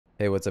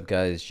Hey, what's up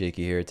guys? Jaeky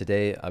here.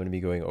 Today I'm going to be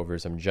going over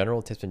some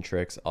general tips and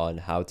tricks on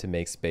how to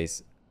make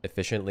space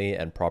efficiently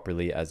and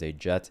properly as a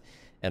Jett.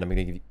 And I'm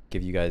going to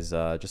give you guys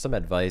just some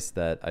advice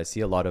that I see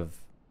a lot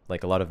of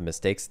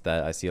mistakes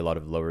that I see a lot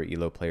of lower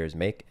elo players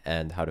make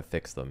and how to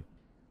fix them.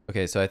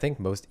 Okay, so I think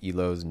most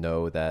elos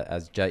know that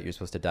as Jett you're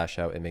supposed to dash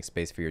out and make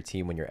space for your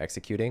team when you're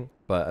executing.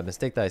 But a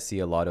mistake that I see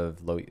a lot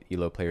of low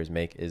elo players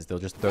make is they'll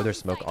just throw their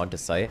smoke onto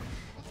site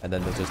and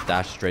then they'll just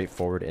dash straight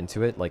forward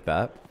into it like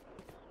that.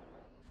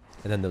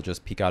 And then they'll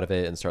just peek out of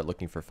it and start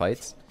looking for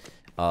fights.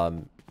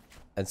 And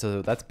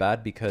so that's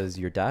bad because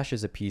your dash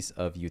is a piece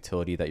of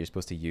utility that you're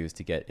supposed to use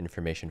to get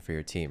information for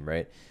your team,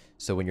 right?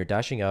 So when you're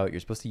dashing out, you're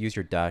supposed to use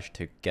your dash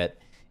to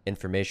get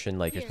information.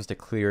 Like you're supposed to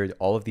clear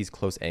all of these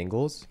close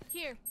angles,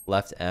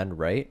 left and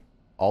right.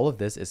 All of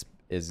this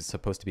is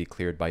supposed to be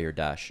cleared by your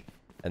dash.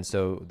 And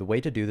so the way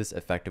to do this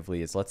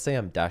effectively is, let's say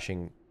I'm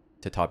dashing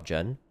to top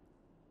gen.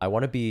 I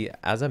want to be,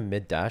 as a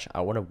mid dash, I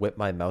want to whip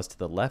my mouse to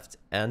the left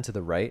and to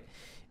the right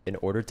in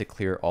order to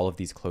clear all of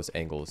these close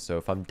angles. So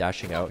if I'm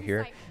dashing out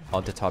here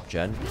onto top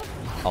gen,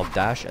 I'll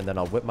dash and then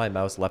I'll whip my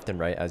mouse left and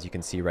right, as you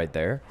can see right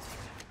there,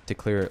 to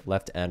clear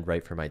left and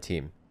right for my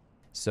team.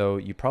 So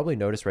you probably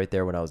noticed right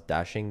there when I was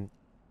dashing,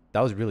 that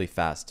was really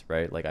fast,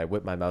 right? Like I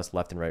whipped my mouse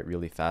left and right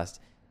really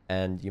fast.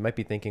 And you might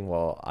be thinking,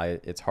 well,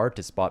 it's hard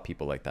to spot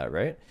people like that,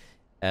 right?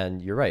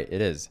 And you're right,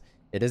 it is.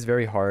 It is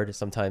very hard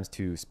sometimes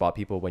to spot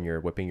people when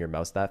you're whipping your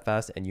mouse that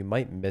fast, and you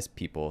might miss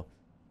people.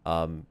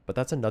 But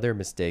that's another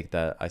mistake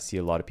that I see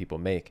a lot of people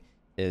make,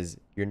 is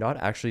you're not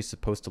actually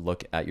supposed to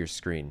look at your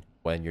screen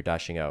when you're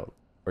dashing out,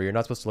 or you're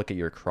not supposed to look at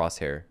your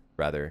crosshair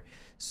rather.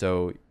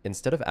 So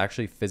instead of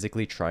actually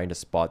physically trying to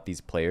spot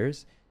these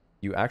players,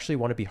 you actually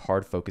want to be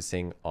hard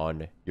focusing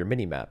on your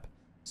minimap.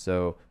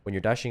 So when you're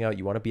dashing out,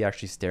 you want to be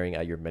actually staring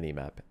at your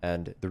minimap.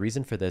 And the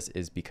reason for this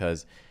is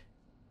because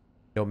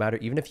no matter,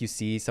 even if you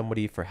see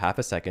somebody for half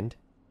a second,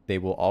 they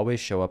will always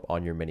show up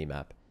on your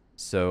minimap.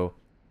 So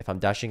if I'm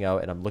dashing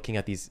out and I'm looking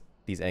at these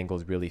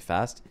angles really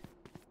fast,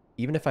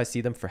 even if I see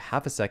them for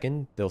half a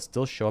second, they'll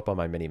still show up on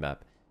my minimap.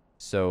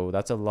 So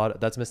that's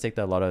a mistake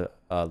that a lot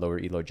of lower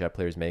elo Jett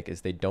players make,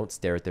 is they don't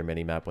stare at their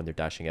minimap when they're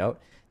dashing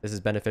out. This is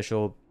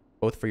beneficial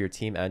both for your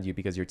team and you,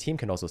 because your team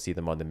can also see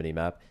them on the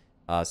minimap.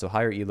 So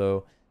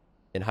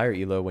in higher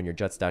elo, when your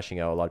Jett's dashing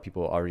out, a lot of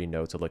people already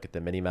know to look at the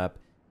minimap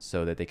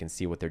so that they can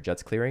see what their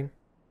Jett's clearing.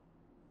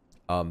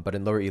 But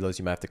in lower elos,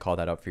 you might have to call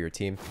that out for your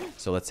team.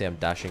 So let's say I'm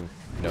dashing,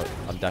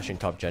 I'm dashing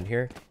top gen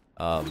here.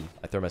 I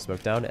throw my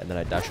smoke down and then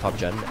I dash top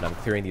gen and I'm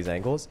clearing these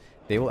angles.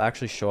 They will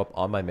actually show up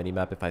on my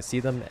minimap if I see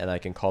them, and I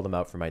can call them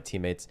out for my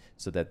teammates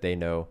so that they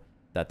know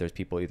that there's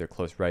people either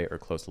close right or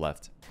close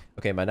left.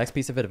 Okay, my next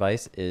piece of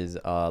advice is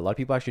a lot of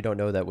people actually don't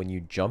know that when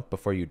you jump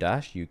before you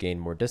dash, you gain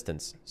more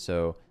distance.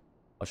 So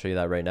I'll show you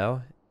that right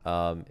now.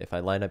 If I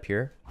line up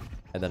here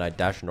and then I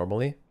dash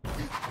normally,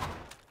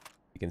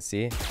 you can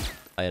see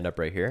I end up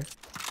right here,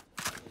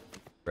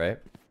 right?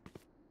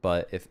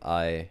 But if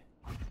I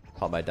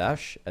pop my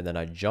dash and then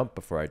I jump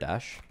before I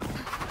dash,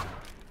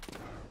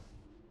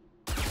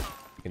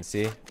 you can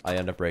see I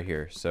end up right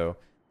here. So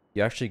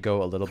you actually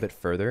go a little bit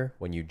further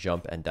when you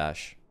jump and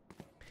dash.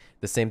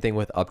 The same thing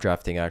with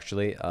updrafting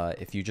actually.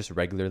 If you just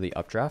regularly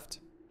updraft,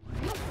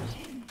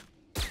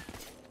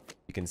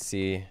 you can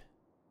see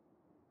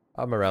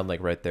I'm around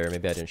like right there.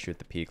 Maybe I didn't shoot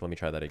the peak. Let me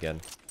try that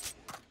again.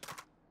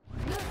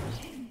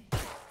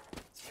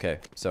 Okay,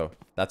 so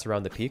that's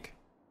around the peak.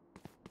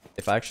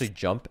 If I actually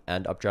jump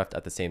and updraft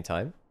at the same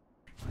time,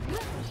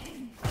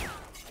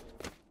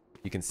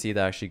 you can see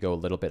that I actually go a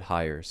little bit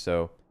higher.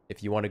 So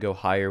if you want to go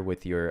higher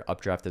with your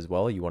updraft as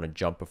well, you want to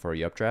jump before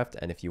you updraft.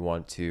 And if you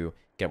want to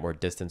get more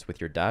distance with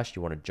your dash,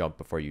 you want to jump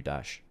before you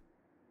dash.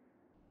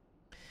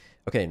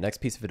 Okay, next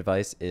piece of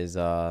advice is,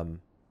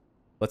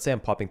 let's say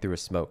I'm popping through a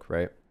smoke,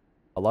 right?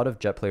 A lot of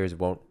Jett players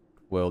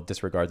will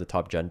disregard the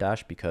top gen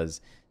dash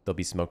because they'll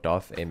be smoked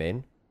off A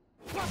main.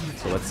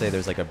 So let's say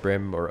there's like a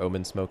Brim or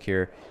Omen smoke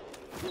here.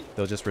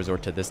 They'll just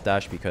resort to this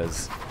dash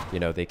because,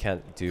 they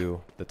can't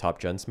do the top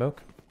gen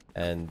smoke.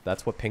 And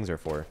that's what pings are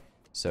for.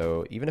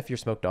 So even if you're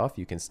smoked off,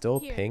 you can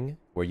still ping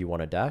where you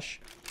want to dash.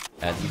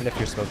 And even if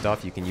you're smoked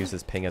off, you can use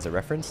this ping as a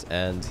reference.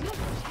 And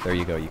there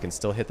you go. You can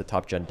still hit the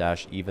top gen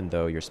dash even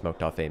though you're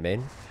smoked off A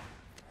main.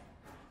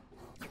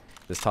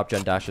 This top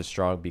gen dash is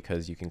strong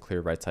because you can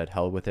clear right side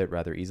hell with it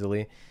rather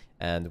easily.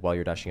 And while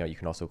you're dashing out, you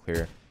can also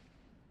clear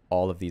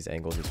all of these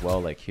angles as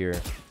well, like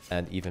here,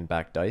 and even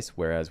back dice,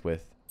 whereas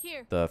with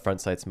the front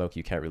side smoke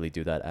you can't really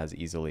do that as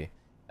easily.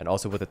 And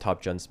also with the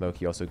top gen smoke,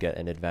 you also get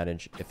an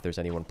advantage if there's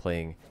anyone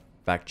playing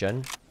back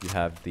gen. You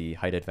have the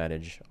height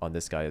advantage on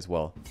this guy as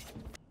well.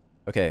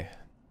 Okay,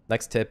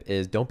 next tip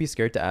is don't be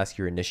scared to ask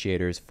your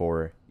initiators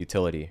for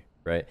utility,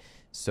 right?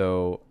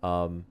 So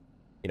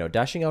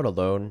dashing out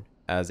alone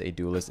as a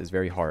duelist is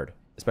very hard,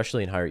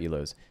 especially in higher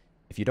elos.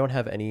 If you don't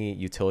have any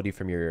utility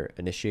from your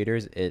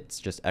initiators, it's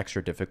just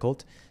extra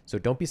difficult. So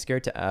don't be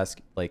scared to ask,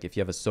 like if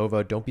you have a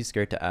Sova, don't be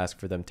scared to ask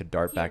for them to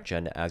dart back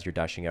gen as you're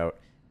dashing out,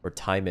 or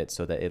time it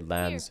so that it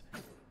lands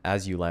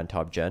as you land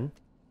top gen.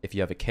 If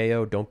you have a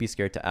KO, don't be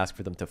scared to ask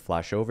for them to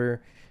flash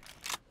over.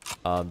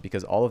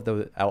 because all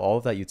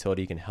of that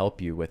utility can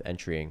help you with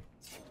entering.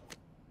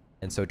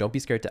 And so don't be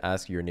scared to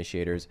ask your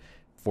initiators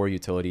for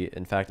utility.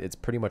 In fact, it's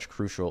pretty much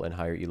crucial in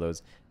higher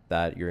elos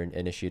that your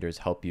initiators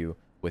help you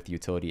with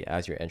utility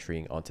as you're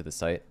entering onto the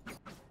site.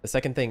 The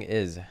second thing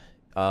is,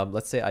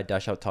 let's say I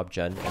dash out top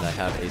gen and I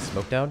have a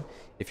smoke down.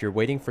 If you're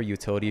waiting for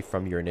utility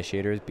from your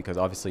initiators, because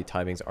obviously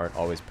timings aren't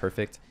always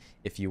perfect,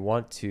 if you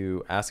want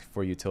to ask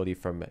for utility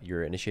from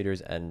your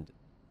initiators and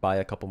buy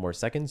a couple more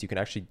seconds, you can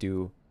actually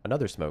do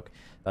another smoke.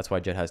 That's why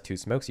Jett has 2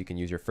 smokes. You can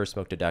use your first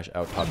smoke to dash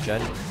out top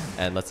gen,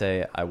 and let's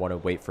say I want to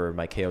wait for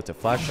my KO to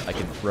flash, I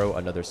can throw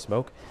another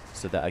smoke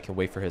so that I can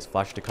wait for his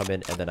flash to come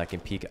in, and then I can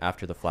peek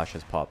after the flash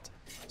has popped.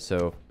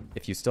 So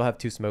if you still have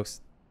 2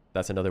 smokes,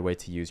 that's another way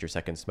to use your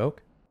second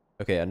smoke.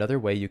 Okay, another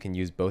way you can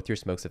use both your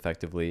smokes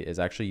effectively is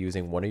actually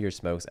using one of your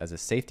smokes as a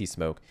safety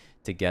smoke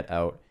to get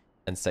out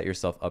and set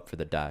yourself up for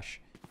the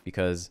dash.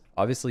 Because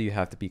obviously you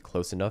have to be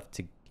close enough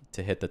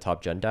to hit the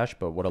top gen dash,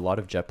 but what a lot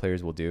of Jett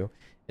players will do,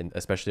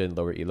 especially in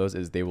lower elos,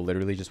 is they will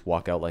literally just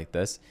walk out like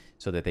this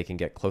so that they can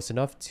get close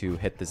enough to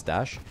hit this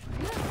dash.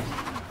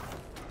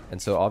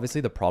 And so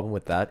obviously the problem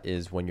with that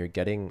is when you're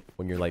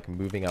like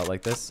moving out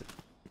like this,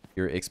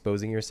 you're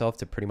exposing yourself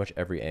to pretty much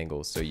every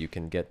angle. So you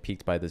can get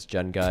peeked by this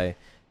gen guy,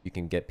 you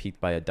can get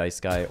peeked by a dice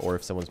guy, or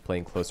if someone's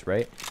playing close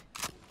right,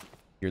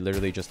 you're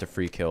literally just a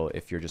free kill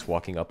if you're just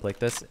walking up like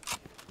this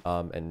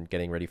and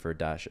getting ready for a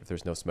dash if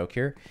there's no smoke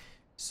here.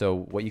 So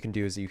what you can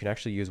do is you can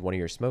actually use one of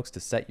your smokes to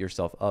set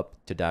yourself up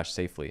to dash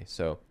safely.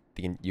 So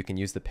you can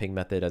use the ping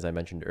method, as I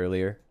mentioned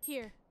earlier,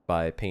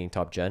 by pinging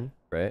top gen,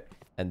 right?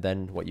 And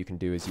then what you can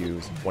do is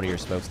use one of your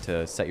smokes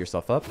to set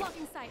yourself up,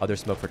 other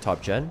smoke for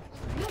top gen,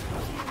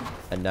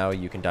 and now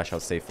you can dash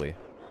out safely.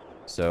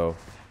 So,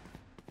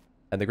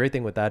 and the great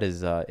thing with that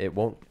is it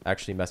won't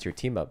actually mess your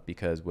team up,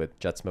 because with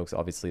Jett smokes,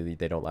 obviously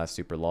they don't last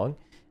super long.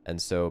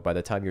 And so by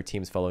the time your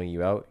team's following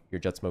you out, your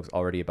Jett smoke's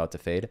already about to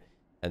fade.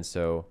 And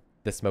so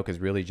this smoke is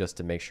really just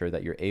to make sure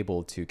that you're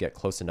able to get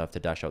close enough to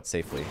dash out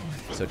safely.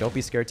 So don't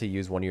be scared to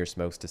use one of your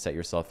smokes to set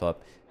yourself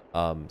up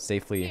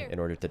safely in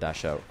order to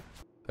dash out.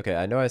 Okay,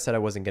 I know I said I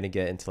wasn't going to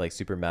get into like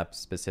super map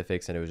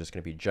specifics and it was just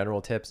going to be general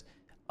tips.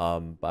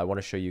 But I want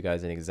to show you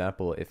guys an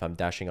example if I'm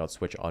dashing out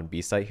switch on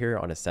B site here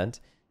on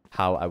Ascent,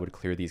 how I would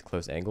clear these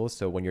close angles.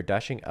 So when you're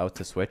dashing out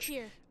to switch,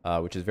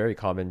 which is very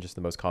common, just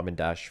the most common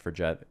dash for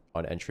Jett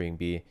on entering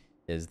B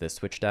is the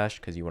switch dash,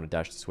 because you want to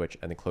dash to switch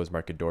and then close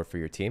market door for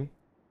your team.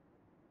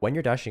 When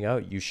you're dashing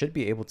out, you should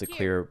be able to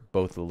clear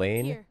both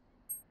lane,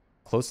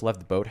 close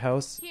left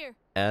boathouse,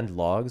 and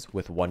logs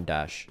with one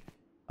dash.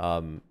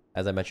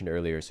 As I mentioned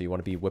earlier, so you want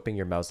to be whipping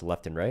your mouse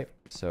left and right.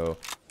 So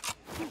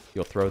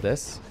you'll throw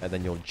this, and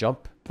then you'll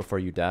jump before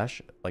you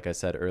dash, like I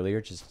said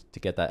earlier, just to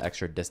get that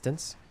extra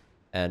distance.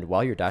 And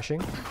while you're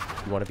dashing,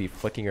 you want to be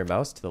flicking your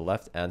mouse to the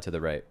left and to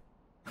the right.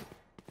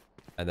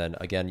 And then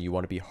again, you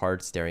want to be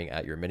hard staring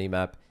at your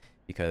minimap,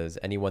 because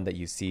anyone that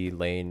you see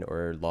lane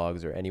or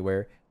logs or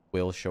anywhere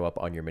will show up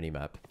on your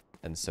minimap.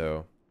 And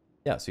so,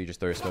 yeah, so you just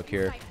throw your smoke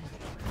here,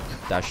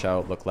 dash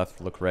out, look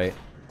left, look right,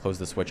 close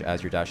the switch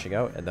as you're dashing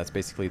out, and that's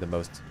basically the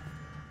most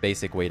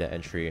basic way to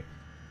entry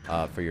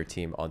for your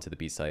team onto the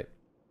B site.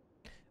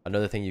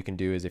 Another thing you can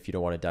do is if you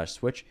don't want to dash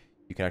switch,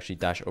 you can actually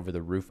dash over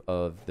the roof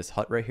of this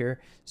hut right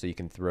here. So you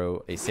can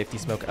throw a safety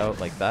smoke out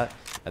like that,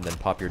 and then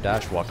pop your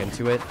dash, walk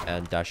into it,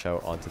 and dash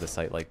out onto the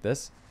site like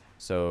this.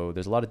 So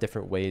there's a lot of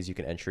different ways you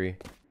can entry.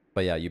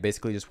 But yeah, you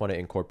basically just want to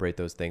incorporate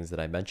those things that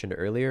I mentioned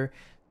earlier,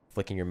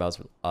 flicking your mouse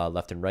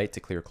left and right to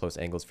clear close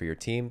angles for your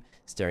team,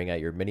 staring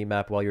at your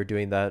mini-map while you're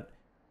doing that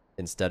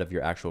instead of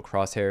your actual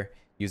crosshair,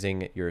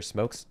 using your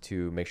smokes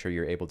to make sure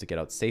you're able to get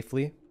out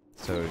safely.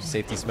 So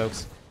safety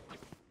smokes,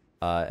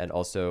 and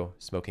also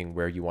smoking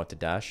where you want to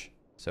dash.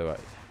 So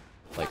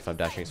like if I'm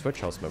dashing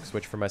switch, I'll smoke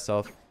switch for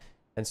myself.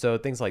 And so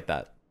things like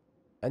that.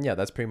 And yeah,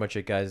 that's pretty much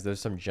it, guys.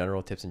 There's some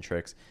general tips and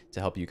tricks to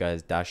help you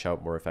guys dash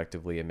out more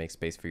effectively and make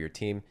space for your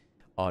team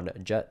on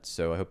Jett.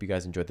 So I hope you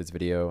guys enjoyed this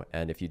video,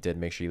 and if you did,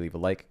 make sure you leave a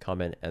like,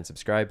 comment, and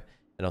subscribe,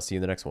 and I'll see you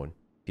in the next one.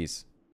 Peace.